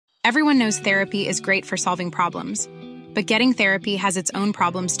Everyone knows therapy is great for solving problems, but getting therapy has its own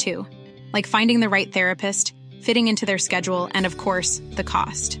problems too, like finding the right therapist, fitting into their schedule, and of course, the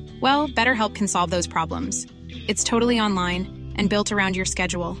cost. Well, BetterHelp can solve those problems. It's totally online and built around your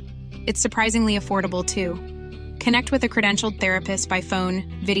schedule. It's surprisingly affordable too. Connect with a credentialed therapist by phone,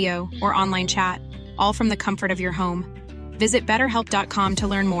 video, or online chat, all from the comfort of your home. Visit BetterHelp.com to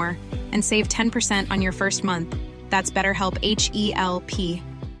learn more and save 10% on your first month. That's BetterHelp, H-E-L-P.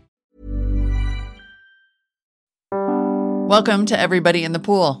 Welcome to Everybody in the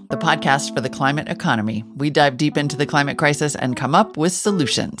Pool, the podcast for the climate economy. We dive deep into the climate crisis and come up with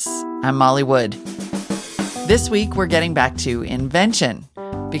solutions. I'm Molly Wood. This week, we're getting back to invention.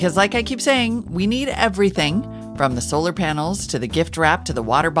 Because like I keep saying, we need everything from the solar panels to the gift wrap to the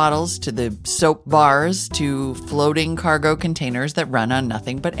water bottles to the soap bars to floating cargo containers that run on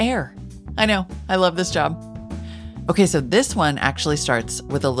nothing but air. I know, I love this job. Okay, so this one actually starts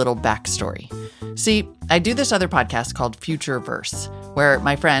with a little backstory. See, I do this other podcast called Futureverse, where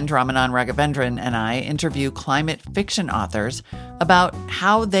my friend Ramanan Raghavendran and I interview climate fiction authors about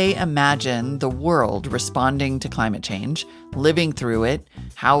how they imagine the world responding to climate change, living through it,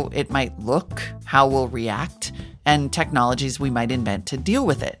 how it might look, how we'll react, and technologies we might invent to deal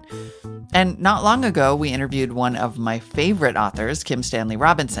with it. And not long ago, we interviewed one of my favorite authors, Kim Stanley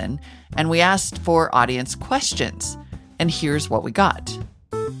Robinson, and we asked for audience questions. And here's what we got.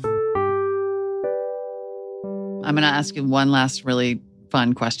 I'm going to ask you one last really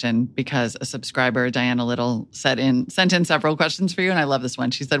fun question because a subscriber, Diana Little, sent in several questions for you, and I love this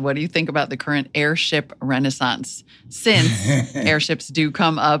one. She said, what do you think about the current airship renaissance, since airships do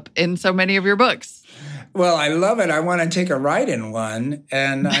come up in so many of your books? Well, I love it. I want to take a ride in one,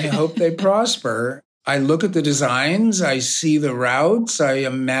 and I hope they prosper. I look at the designs, I see the routes, I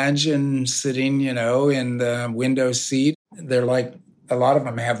imagine sitting, in the window seat. They're like, a lot of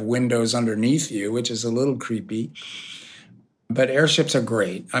them have windows underneath you, which is a little creepy. But airships are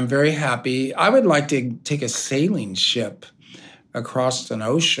great. I'm very happy. I would like to take a sailing ship across an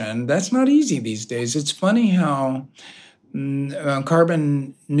ocean. That's not easy these days. It's funny how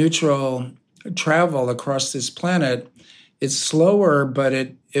carbon neutral travel across this planet, it's slower, but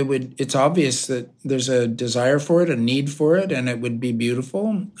it's obvious that there's a desire for it, a need for it, and it would be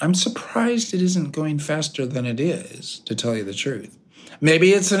beautiful. I'm surprised it isn't going faster than it is, to tell you the truth.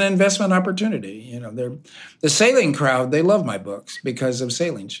 Maybe it's an investment opportunity. The sailing crowd, they love my books because of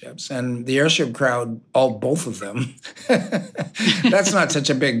sailing ships. And the airship crowd, both of them, that's not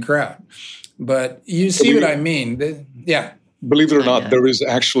such a big crowd. But you see what I mean. Yeah. Believe it or not, there is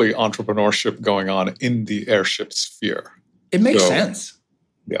actually entrepreneurship going on in the airship sphere. It makes sense.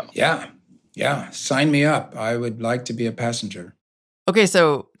 Yeah. Yeah. Sign me up. I would like to be a passenger. Okay,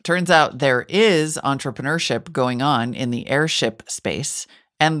 so turns out there is entrepreneurship going on in the airship space,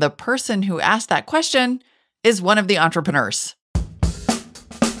 and the person who asked that question is one of the entrepreneurs.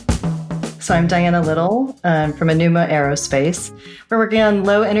 So I'm Diana Little from Enuma Aerospace. We're working on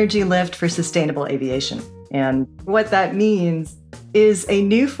low-energy lift for sustainable aviation. And what that means is a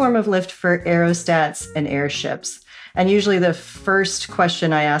new form of lift for aerostats and airships. And usually the first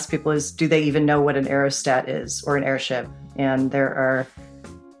question I ask people is, do they even know what an aerostat is or an airship? And there are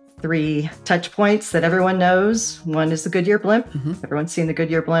 3 touch points that everyone knows. One is the Goodyear blimp. Mm-hmm. Everyone's seen the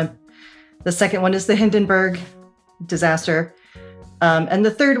Goodyear blimp. The second one is the Hindenburg disaster. And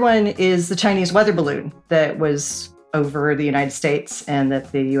the third one is the Chinese weather balloon that was over the United States and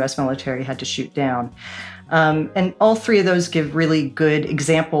that the U.S. military had to shoot down. And all 3 of those give really good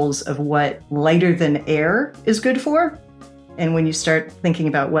examples of what lighter than air is good for. And when you start thinking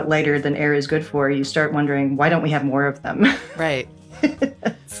about what lighter than air is good for, you start wondering, why don't we have more of them? Right.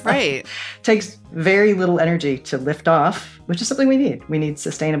 Right. It takes very little energy to lift off, which is something we need. We need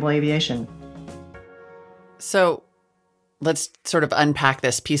sustainable aviation. So let's sort of unpack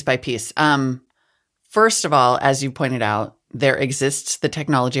this piece by piece. First of all, as you pointed out, there exists the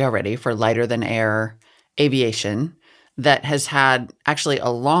technology already for lighter than air aviation that has had actually a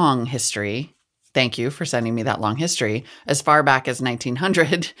long history. Thank you for sending me that long history, as far back as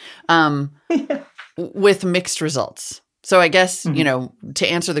 1900, with mixed results. So I guess, to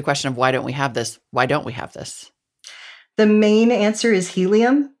answer the question of why don't we have this? The main answer is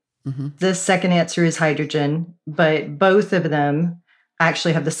helium. Mm-hmm. The second answer is hydrogen, but both of them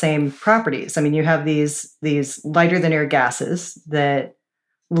actually have the same properties. I mean, you have these lighter than air gases that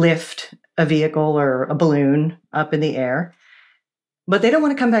lift a vehicle or a balloon up in the air, but they don't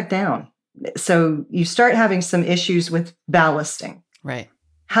want to come back down. So you start having some issues with ballasting. Right.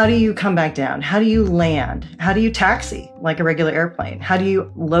 How do you come back down? How do you land? How do you taxi like a regular airplane? How do you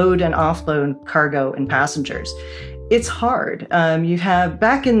load and offload cargo and passengers? It's hard. You have,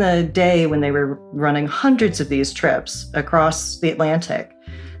 back in the day when they were running hundreds of these trips across the Atlantic,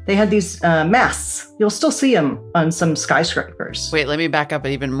 they had these masts. You'll still see them on some skyscrapers. Wait, let me back up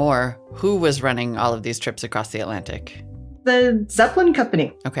even more. Who was running all of these trips across the Atlantic? The Zeppelin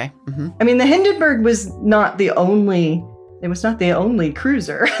Company. Okay. Mm-hmm. I mean, the Hindenburg was not the only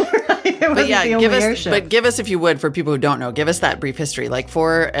cruiser. Right? It wasn't the only airship. But give us, if you would, for people who don't know, give us that brief history. Like,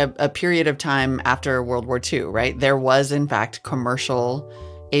 for a period of time after World War II, right, there was, in fact, commercial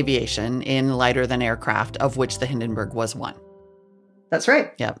aviation in lighter than aircraft, of which the Hindenburg was one. That's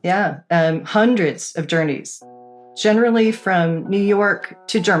right. Yeah. Yeah. Hundreds of journeys, generally from New York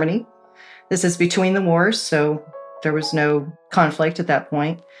to Germany. This is between the wars, so there was no conflict at that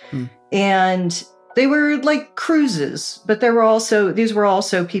point. And they were like cruises, but these were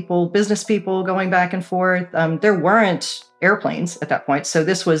also business people going back and forth. There weren't airplanes at that point. So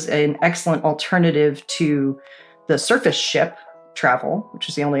this was an excellent alternative to the surface ship travel, which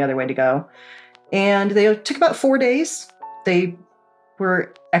is the only other way to go. And they took about 4 days. They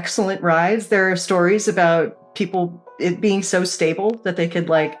were excellent rides. There are stories about it being so stable that they could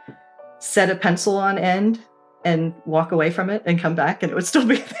like set a pencil on end and walk away from it and come back and it would still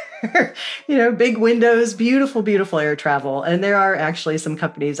be there. Big windows, beautiful, beautiful air travel. And there are actually some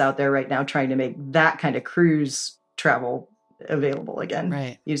companies out there right now trying to make that kind of cruise travel available again,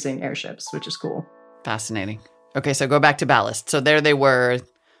 right, using airships, which is cool. Fascinating. Okay, so go back to ballast. So there they were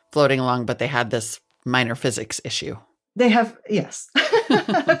floating along, but they had this minor physics issue. They have, yes,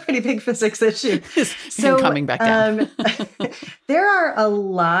 a pretty big physics issue. So coming back down. There are a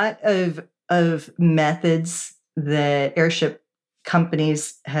lot of methods that airship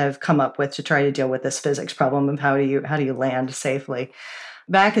companies have come up with to try to deal with this physics problem of how do you land safely.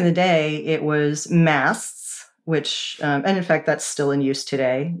 Back in the day, it was masts, which, and in fact, that's still in use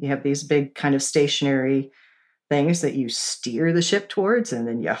today. You have these big kind of stationary things that you steer the ship towards and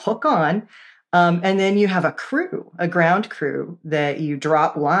then you hook on. And then you have a ground crew that you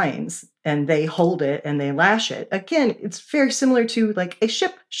drop lines and they hold it and they lash it. Again, it's very similar to like a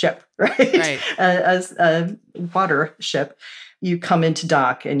ship, right? Right. As a water ship, you come into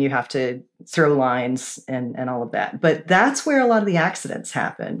dock and you have to throw lines and all of that. But that's where a lot of the accidents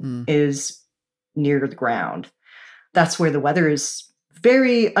happen, is near the ground. That's where the weather is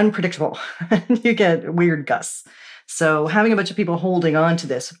very unpredictable. You get weird gusts. So having a bunch of people holding on to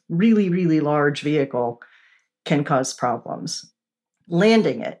this really, really large vehicle can cause problems.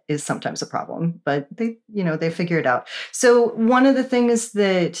 Landing it is sometimes a problem, but they figure it out. So one of the things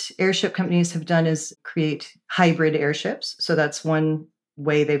that airship companies have done is create hybrid airships. So that's one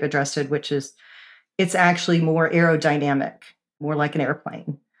way they've addressed it, which is it's actually more aerodynamic, more like an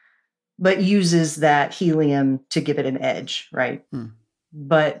airplane, but uses that helium to give it an edge, right?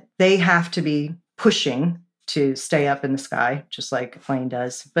 But they have to be pushing to stay up in the sky, just like a plane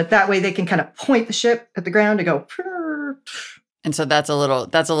does. But that way they can kind of point the ship at the ground and go. And so that's a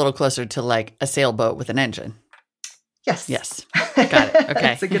little closer to like a sailboat with an engine. Yes. Got it. Okay.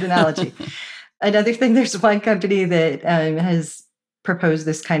 That's a good analogy. Another thing, there's one company that has proposed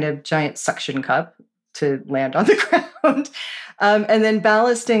this kind of giant suction cup to land on the ground. And then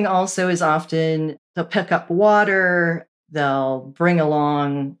ballasting also is often, they'll pick up water, they'll bring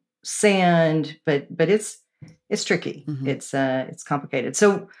along sand, but it's tricky. It's complicated.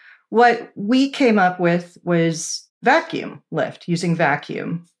 So what we came up with was vacuum lift, using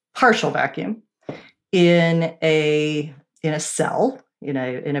partial vacuum in a cell, in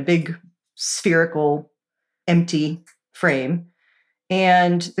a big spherical empty frame.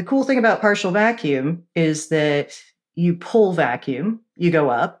 And the cool thing about partial vacuum is that you pull vacuum, you go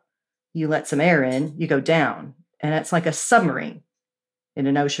up, you let some air in, you go down. And it's like a submarine in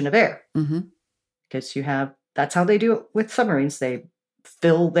an ocean of air. Because that's how they do it with submarines. They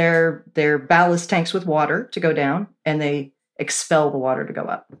fill their ballast tanks with water to go down, and they expel the water to go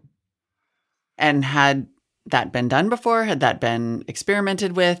up. And had that been done before? Had that been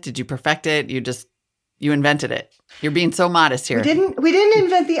experimented with? Did you perfect it? You invented it. You're being so modest here. We didn't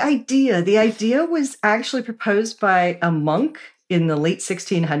invent the idea. The idea was actually proposed by a monk in the late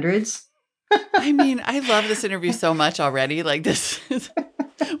 1600s. I mean, I love this interview so much already. Like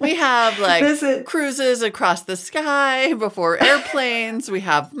we have cruises across the sky before airplanes. We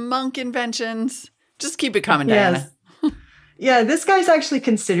have monk inventions. Just keep it coming, Diana. Yeah, this guy's actually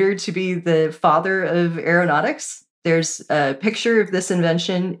considered to be the father of aeronautics. There's a picture of this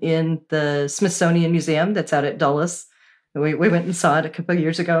invention in the Smithsonian Museum that's out at Dulles. We went and saw it a couple of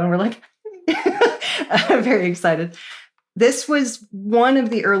years ago, and we're like, I'm very excited. This was one of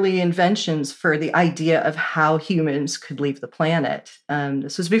the early inventions for the idea of how humans could leave the planet.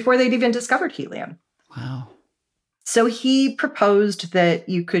 This was before they'd even discovered helium. Wow. So he proposed that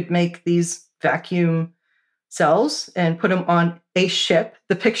you could make these vacuum cells and put them on a ship.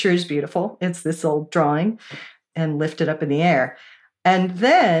 The picture is beautiful. It's this old drawing, and lift it up in the air. And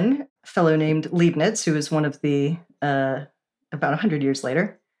then a fellow named Leibniz, who was one of the, about 100 years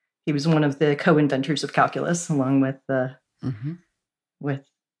later, he was one of the co-inventors of calculus, along with, oh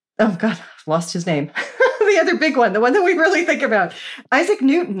God, I've lost his name. The other big one, the one that we really think about. Isaac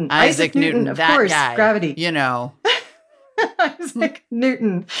Newton. Isaac Newton, of that course, guy, gravity. You know. Isaac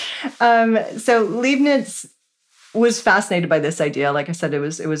Newton. So Leibniz was fascinated by this idea. Like I said, it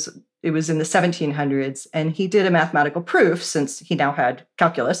was in the 1700s, and he did a mathematical proof, since he now had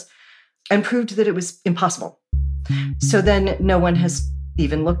calculus, and proved that it was impossible. So then no one has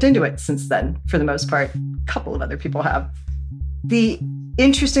even looked into it since then, for the most part. A couple of other people have. The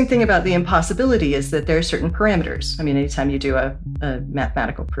interesting thing about the impossibility is that there are certain parameters. I mean, anytime you do a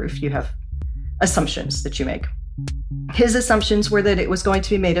mathematical proof, you have assumptions that you make. His assumptions were that it was going to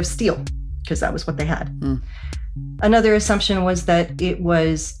be made of steel, because that was what they had. Another assumption was that it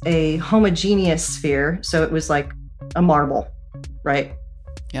was a homogeneous sphere, so it was like a marble, right?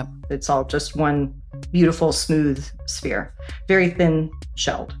 Yep. It's all just one beautiful, smooth sphere, very thin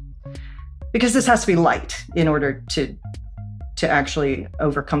shelled. Because this has to be light in order to actually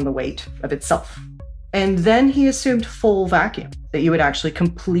overcome the weight of itself. And then he assumed full vacuum, that you would actually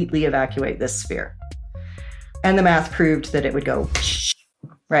completely evacuate this sphere. And the math proved that it would go,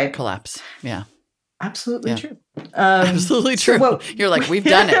 right? Collapse. Yeah. Absolutely true. Absolutely true. So, you're like, we've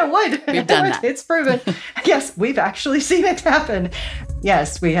done it. It would. We've done that. It's proven. Yes, we've actually seen it happen.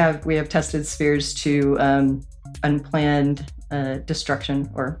 Yes, we have tested spheres to unplanned destruction,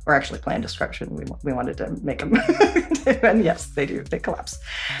 or actually planned destruction. We wanted to make them. And yes, they do. They collapse.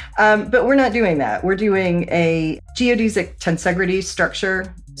 But we're not doing that. We're doing a geodesic tensegrity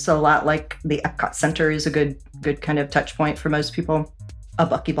structure. So a lot like the Epcot Center is a good kind of touch point for most people. A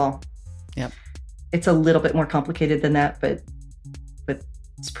buckyball. Yep. It's a little bit more complicated than that, but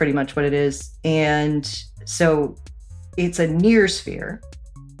it's pretty much what it is. And so it's a near sphere,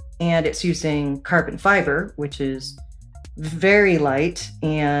 and it's using carbon fiber, which is very light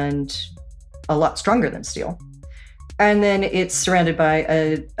and a lot stronger than steel. And then it's surrounded by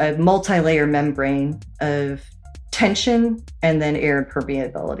a multi-layer membrane of tension and then air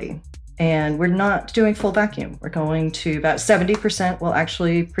permeability. And we're not doing full vacuum. We're going to about 70% will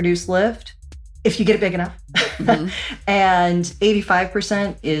actually produce lift, if you get it big enough. And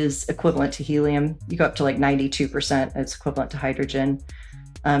 85% is equivalent to helium. You go up to like 92%, it's equivalent to hydrogen.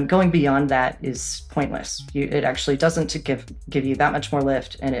 Going beyond that is pointless. It actually doesn't give you that much more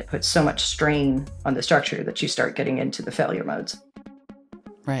lift, and it puts so much strain on the structure that you start getting into the failure modes.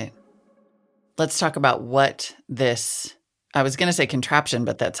 Right. Let's talk about what this, I was going to say contraption,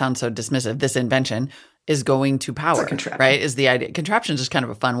 but that sounds so dismissive. This invention is going to power, right? Is the idea. Contraption is just kind of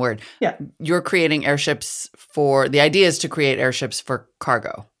a fun word. Yeah. You're creating airships the idea is to create airships for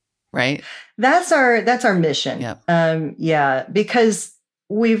cargo, right? That's our mission. Yeah. Because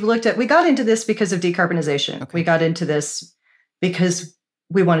we got into this because of decarbonization. Okay. We got into this because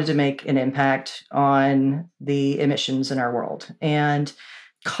we wanted to make an impact on the emissions in our world. And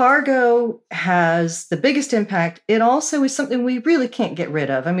cargo has the biggest impact. It also is something we really can't get rid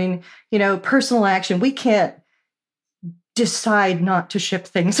of. I mean, personal action, we can't decide not to ship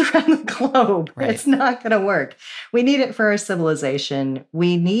things around the globe. Right. It's not going to work. We need it for our civilization.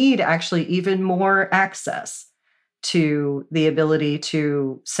 We need actually even more access to the ability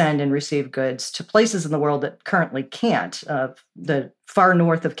to send and receive goods to places in the world that currently can't. The far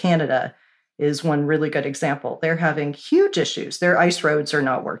north of Canada is one really good example. They're having huge issues. Their ice roads are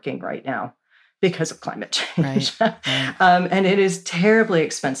not working right now because of climate change. Right. And it is terribly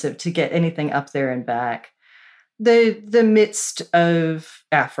expensive to get anything up there and back. The midst of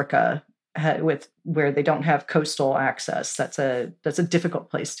Africa, where they don't have coastal access, that's a difficult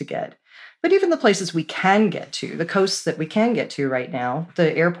place to get. But even the places we can get to, the coasts that we can get to right now,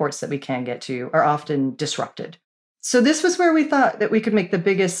 the airports that we can get to, are often disrupted. So this was where we thought that we could make the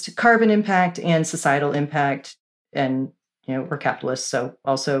biggest carbon impact and societal impact. And, we're capitalists, so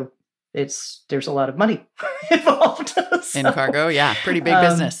also there's a lot of money involved. In cargo, yeah. Pretty big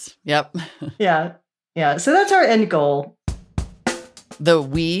business. Yep. Yeah. So that's our end goal. The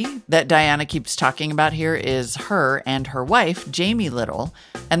we that Diana keeps talking about here is her and her wife, Jamie Little.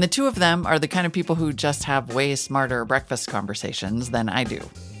 And the two of them are the kind of people who just have way smarter breakfast conversations than I do.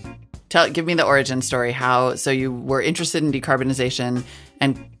 Give me the origin story. So you were interested in decarbonization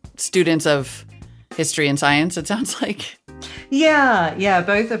and students of history and science, it sounds like. Yeah.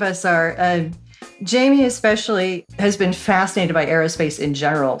 Both of us are. Jamie especially has been fascinated by aerospace in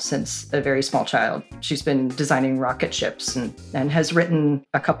general since a very small child. She's been designing rocket ships and has written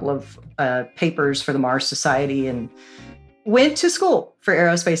a couple of papers for the Mars Society and went to school for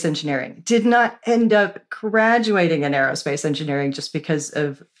aerospace engineering. Did not end up graduating in aerospace engineering just because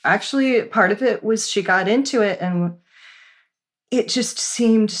of, actually, part of it was she got into it and it just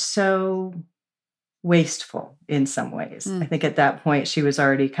seemed so wasteful in some ways. I think at that point she was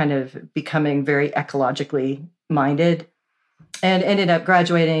already kind of becoming very ecologically minded and ended up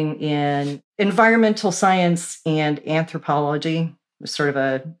graduating in environmental science and anthropology. It was sort of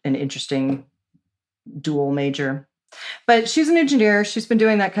an interesting dual major. But she's an engineer. She's been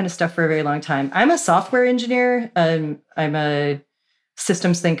doing that kind of stuff for a very long time. I'm a software engineer. I'm a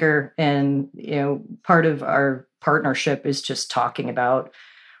systems thinker. And, part of our partnership is just talking about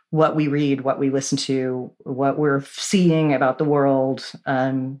what we read, what we listen to, what we're seeing about the world.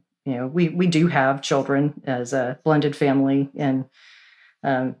 We do have children as a blended family, and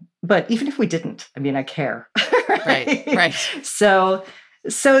but even if we didn't, I care. Right. So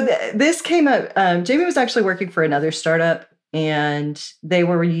this came up. Jamie was actually working for another startup, and they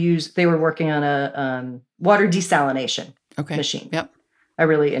were working on a water desalination machine. Yep. A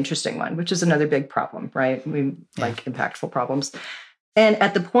really interesting one, which is another big problem, right? We like impactful problems. And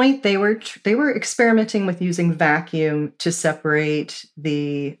at the point they were experimenting with using vacuum to separate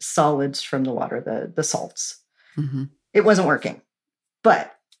the solids from the water, the salts. Mm-hmm. It wasn't working,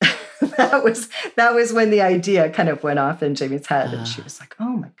 but that was when the idea kind of went off in Jamie's head, and she was like,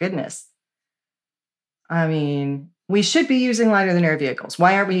 "Oh my goodness! We should be using lighter than air vehicles.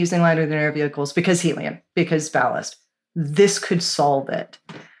 Why aren't we using lighter than air vehicles? Because helium, because ballast. This could solve it."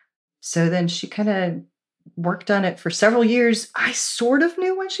 So then she kind of worked on it for several years. I sort of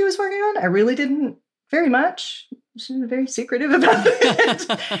knew what she was working on. I really didn't very much. She was very secretive about it.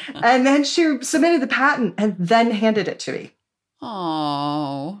 And then she submitted the patent and then handed it to me.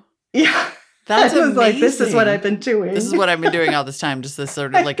 Oh. Yeah. That's amazing. Like, this is what I've been doing. This is what I've been doing all this time. Just this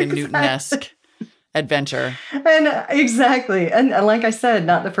sort of like a Newton-esque adventure. And exactly. And like I said,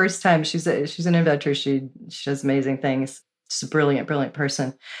 not the first time. She's an inventor. She does amazing things. She's a brilliant, brilliant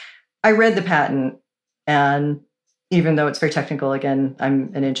person. I read the patent, and even though it's very technical, again,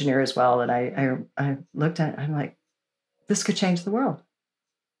 I'm an engineer as well. And I looked at it, I'm like, this could change the world.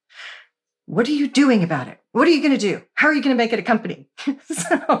 What are you doing about it? What are you going to do? How are you going to make it a company?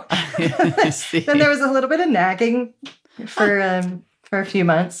 So then there was a little bit of nagging for a few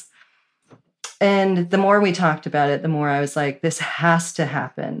months. And the more we talked about it, the more I was like, this has to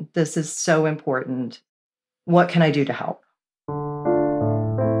happen. This is so important. What can I do to help?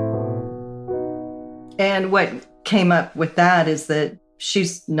 And what came up with that is that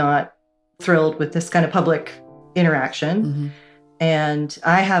she's not thrilled with this kind of public interaction. Mm-hmm. And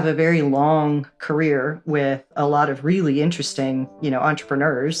I have a very long career with a lot of really interesting,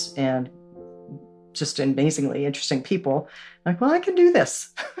 entrepreneurs and just amazingly interesting people. I'm like, well, I can do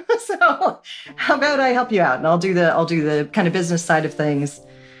this. So how about I help you out? And I'll do the kind of business side of things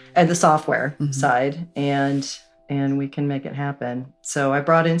and the software side, and we can make it happen. So I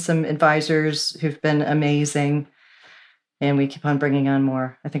brought in some advisors who've been amazing, and we keep on bringing on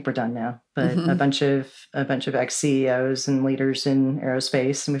more. I think we're done now, but a bunch of ex-CEOs and leaders in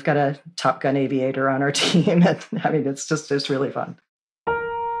aerospace, and we've got a Top Gun aviator on our team. And it's really fun.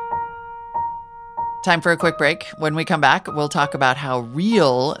 Time for a quick break. When we come back, we'll talk about how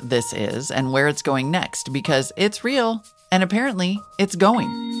real this is and where it's going next, because it's real and apparently it's going.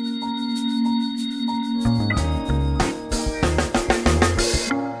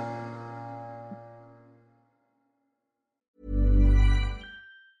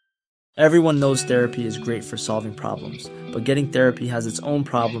 Everyone knows therapy is great for solving problems, but getting therapy has its own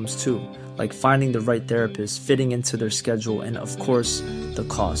problems too, like finding the right therapist, fitting into their schedule, and of course, the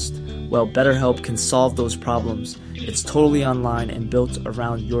cost. Well, BetterHelp can solve those problems. It's totally online and built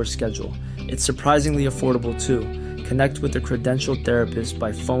around your schedule. It's surprisingly affordable too. Connect with a credentialed therapist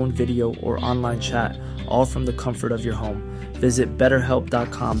by phone, video, or online chat, all from the comfort of your home. Visit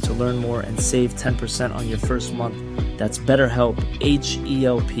BetterHelp.com to learn more and save 10% on your first month. That's BetterHelp,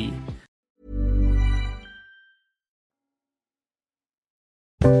 H-E-L-P.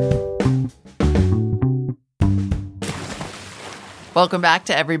 Welcome back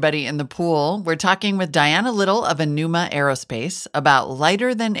to Everybody in the Pool. We're talking with Diana Little of Enuma Aerospace about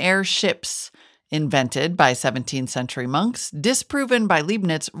lighter-than-air ships invented by 17th century monks, disproven by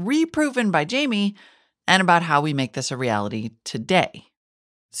Leibniz, reproven by Jamie, and about how we make this a reality today.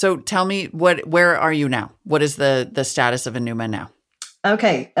 So tell me, where are you now? What is the status of Enuma now?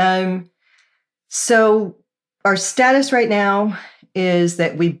 Okay. So our status right now is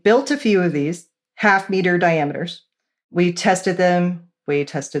that we built a few of these, half-meter diameters. We tested them. We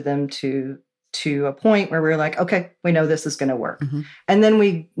tested them to a point where we were like, okay, we know this is going to work. And then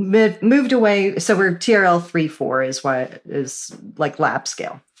we moved away. So we're TRL 3.4 is like lab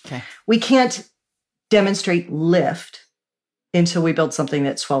scale. Okay. We can't demonstrate lift until we build something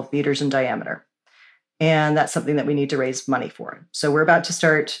that's 12 meters in diameter. And that's something that we need to raise money for. So we're about to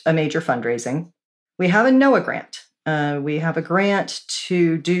start a major fundraising. We have a NOAA grant. We have a grant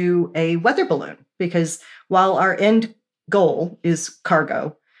to do a weather balloon, because while our end goal is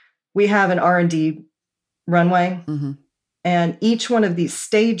cargo, we have an R&D runway. And each one of these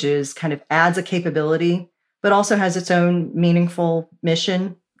stages kind of adds a capability, but also has its own meaningful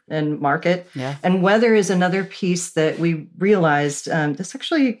mission and market. Yeah. And weather is another piece that we realized. This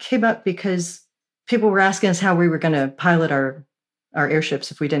actually came up because people were asking us how we were going to pilot our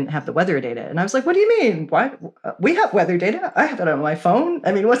airships if we didn't have the weather data. And I was like, what do you mean? What? We have weather data. I have it on my phone.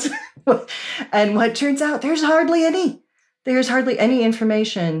 I mean, and what turns out, there's hardly any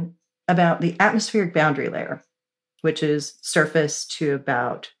information about the atmospheric boundary layer, which is surface to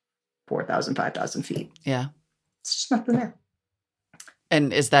about 4,000, 5,000 feet. Yeah. It's just nothing there.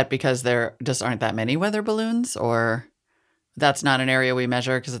 And is that because there just aren't that many weather balloons, or that's not an area we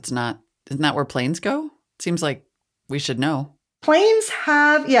measure because isn't that where planes go? It seems like we should know. Planes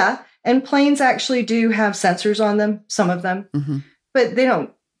have, and planes actually do have sensors on them, some of them, but they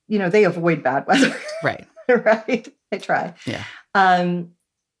don't, they avoid bad weather. Right. Right. They try. Yeah.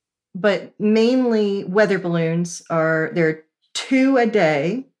 But mainly weather balloons there are 2 a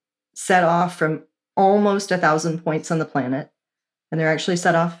day set off from almost 1,000 points on the planet. And they're actually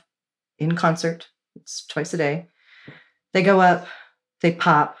set off in concert. It's twice a day. They go up, they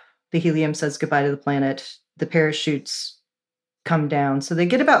pop, the helium says goodbye to the planet, the parachutes come down. So they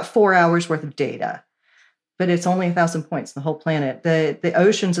get about 4 hours worth of data, but it's only 1,000 points, the whole planet. The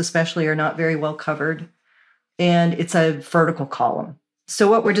oceans especially are not very well covered, and it's a vertical column. So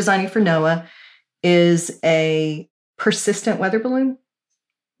what we're designing for NOAA is a persistent weather balloon,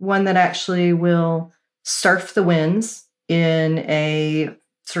 one that actually will surf the winds in a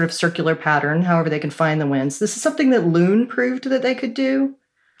sort of circular pattern, however they can find the winds. This is something that Loon proved that they could do.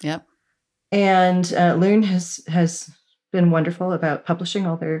 Yep. And Loon has been wonderful about publishing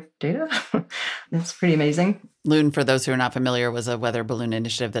all their data. It's pretty amazing. Loon, for those who are not familiar, was a weather balloon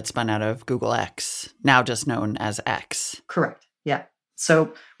initiative that spun out of Google X, now just known as X. Correct. Yeah.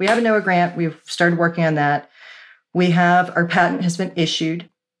 So we have a NOAA grant. We've started working on that. Our patent has been issued,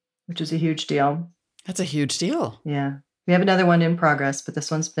 which is a huge deal. That's a huge deal. Yeah. We have another one in progress, but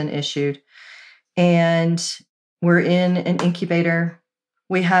this one's been issued. And we're in an incubator.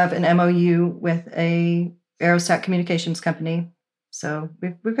 We have an MOU with a aerostat communications company. So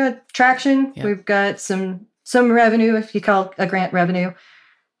we've got traction. Yep. We've got some revenue, if you call a grant revenue.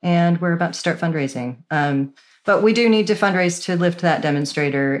 And we're about to start fundraising. But we do need to fundraise to lift that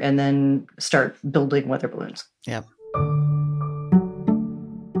demonstrator and then start building weather balloons. Yep.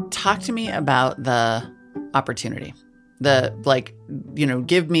 Talk to me about the opportunity.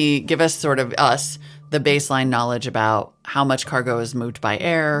 Give us sort of the baseline knowledge about how much cargo is moved by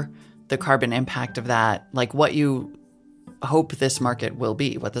air, the carbon impact of that, like what you hope this market will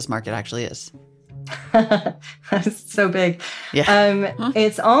be, what this market actually is. It's so big. Yeah.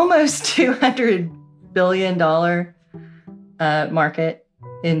 It's almost $200 billion market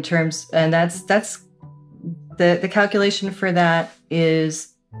in terms, and that's the calculation for that is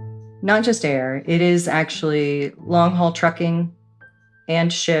not just air. It is actually long-haul trucking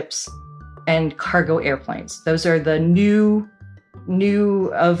and ships and cargo airplanes. Those are the new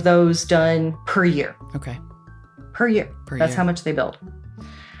of those done per year. Okay. Per year. That's how much they build.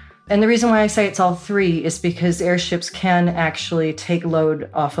 And the reason why I say it's all three is because airships can actually take load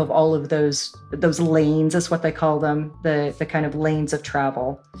off of all of those lanes, is what they call them, the kind of lanes of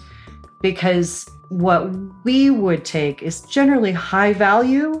travel. Because what we would take is generally high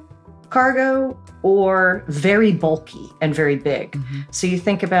value cargo or very bulky and very big. Mm-hmm. So you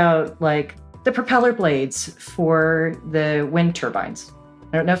think about like the propeller blades for the wind turbines.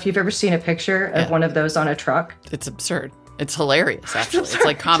 I don't know if you've ever seen a picture of one of those on a truck. It's absurd. It's hilarious, actually. It's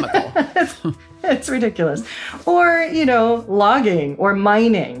like comical. It's ridiculous. Or, logging or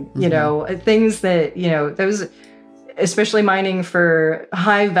mining, things that, those, especially mining for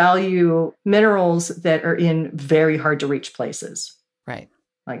high value minerals that are in very hard to reach places. Right.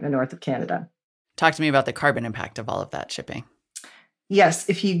 Like the north of Canada. Talk to me about the carbon impact of all of that shipping. Yes.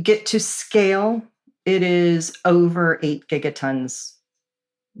 If you get to scale, it is over 8 gigatons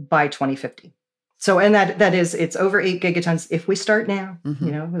by 2050. So, and that is, it's over 8 gigatons if we start now.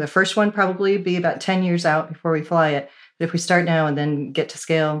 Mm-hmm. The first one probably be about 10 years out before we fly it. If we start now and then get to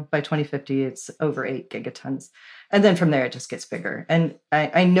scale by 2050, it's over 8 gigatons. And then from there, it just gets bigger. And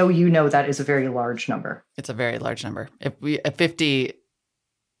I know that is a very large number. It's a very large number. If 50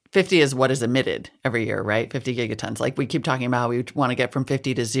 is what is emitted every year, right? 50 gigatons. Like we keep talking about, we want to get from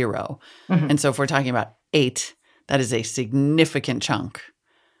 50 to 0. Mm-hmm. And so if we're talking about 8, that is a significant chunk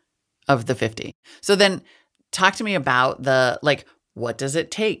of the 50. So then talk to me about what does it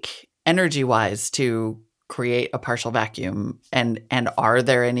take energy-wise to create a partial vacuum? And are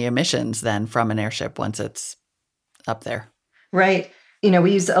there any emissions then from an airship once it's up there? Right.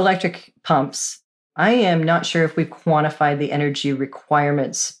 We use electric pumps. I am not sure if we've quantified the energy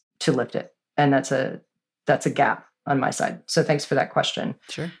requirements to lift it. And that's a gap on my side. So thanks for that question.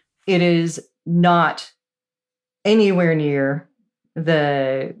 Sure. It is not anywhere near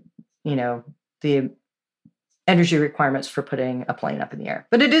the energy requirements for putting a plane up in the air.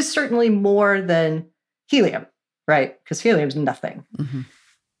 But it is certainly more than helium, right? Because helium is nothing. Mm-hmm.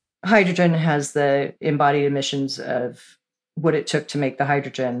 Hydrogen has the embodied emissions of what it took to make the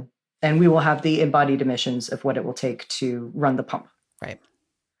hydrogen, and we will have the embodied emissions of what it will take to run the pump. Right.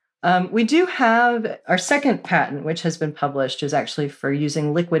 We do have our second patent, which has been published, is actually for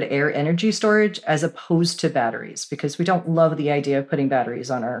using liquid air energy storage as opposed to batteries, because we don't love the idea of putting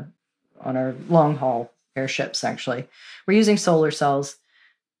batteries on our long haul airships. Actually, we're using solar cells.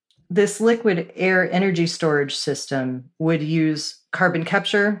 This liquid air energy storage system would use carbon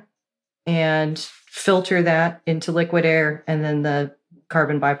capture and filter that into liquid air, and then the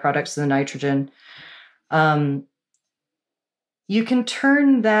carbon byproducts, the nitrogen. You can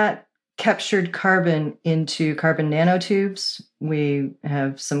turn that captured carbon into carbon nanotubes. We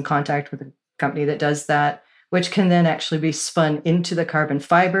have some contact with a company that does that, which can then actually be spun into the carbon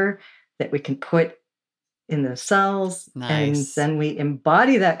fiber that we can put in the cells. Nice. And then we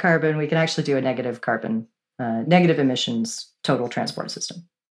embody that carbon. We can actually do a negative emissions total transport system.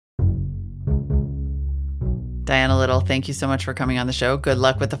 Diana Little, thank you so much for coming on the show. Good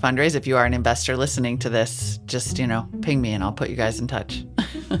luck with the fundraise. If you are an investor listening to this, just, ping me and I'll put you guys in touch.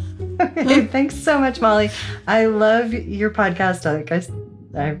 Okay, thanks so much, Molly. I love your podcast.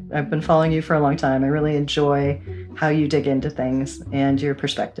 I've been following you for a long time. I really enjoy how you dig into things and your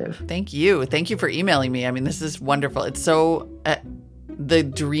perspective. Thank you. Thank you for emailing me. I mean, this is wonderful. It's so, the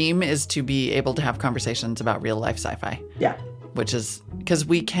dream is to be able to have conversations about real life sci-fi. Yeah. Which is, because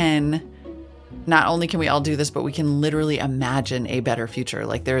not only can we all do this, but we can literally imagine a better future.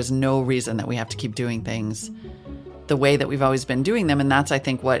 Like there is no reason that we have to keep doing things the way that we've always been doing them. And that's, I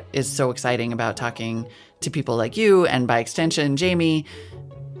think, what is so exciting about talking to people like you and by extension, Jamie,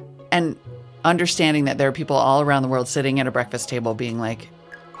 and understanding that there are people all around the world sitting at a breakfast table being like,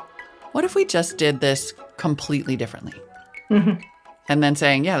 what if we just did this completely differently? Mm-hmm. And then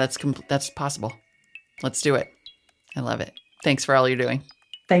saying, yeah, that's possible. Let's do it. I love it. Thanks for all you're doing.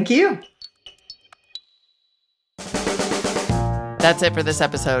 Thank you. That's it for this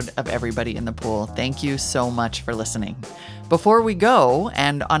episode of Everybody in the Pool. Thank you so much for listening. Before we go,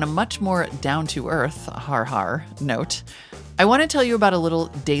 and on a much more down-to-earth, har note, I want to tell you about a little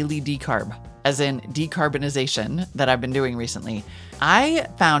daily decarb, as in decarbonization, that I've been doing recently. I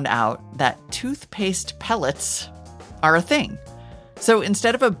found out that toothpaste pellets are a thing. So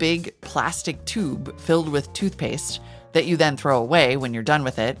instead of a big plastic tube filled with toothpaste that you then throw away when you're done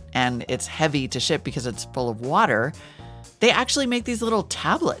with it, and it's heavy to ship because it's full of water, they actually make these little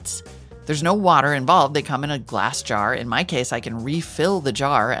tablets. There's no water involved. They come in a glass jar. In my case, I can refill the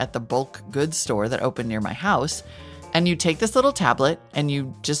jar at the bulk goods store that opened near my house. And you take this little tablet and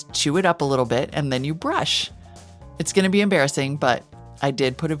you just chew it up a little bit and then you brush. It's going to be embarrassing, but I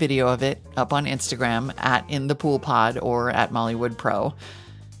did put a video of it up on Instagram at InThePoolPod or at MollywoodPro.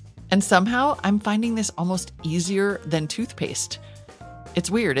 And somehow I'm finding this almost easier than toothpaste.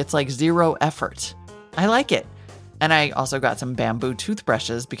 It's weird. It's like zero effort. I like it. And I also got some bamboo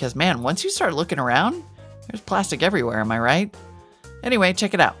toothbrushes because, man, once you start looking around, there's plastic everywhere, am I right? Anyway,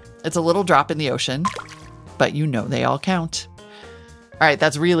 check it out. It's a little drop in the ocean, but they all count. All right,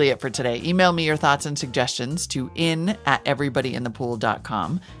 that's really it for today. Email me your thoughts and suggestions to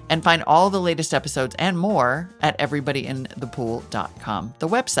in@everybodyinthepool.com and find all the latest episodes and more at everybodyinthepool.com, the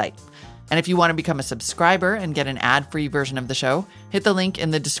website. And if you want to become a subscriber and get an ad-free version of the show, hit the link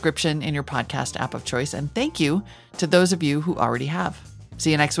in the description in your podcast app of choice. And thank you to those of you who already have.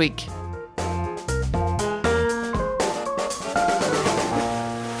 See you next week.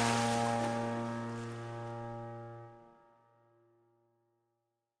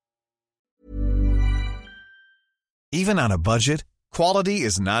 Even on a budget, quality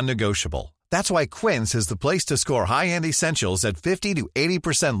is non-negotiable. That's why Quince is the place to score high-end essentials at 50 to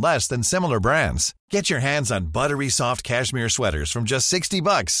 80% less than similar brands. Get your hands on buttery soft cashmere sweaters from just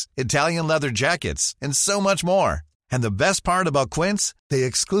 $60, Italian leather jackets, and so much more. And the best part about Quince, they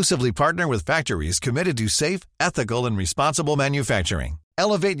exclusively partner with factories committed to safe, ethical, and responsible manufacturing.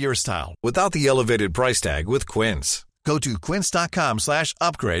 Elevate your style without the elevated price tag with Quince. Go to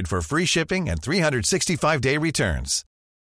quince.com/upgrade for free shipping and 365-day returns.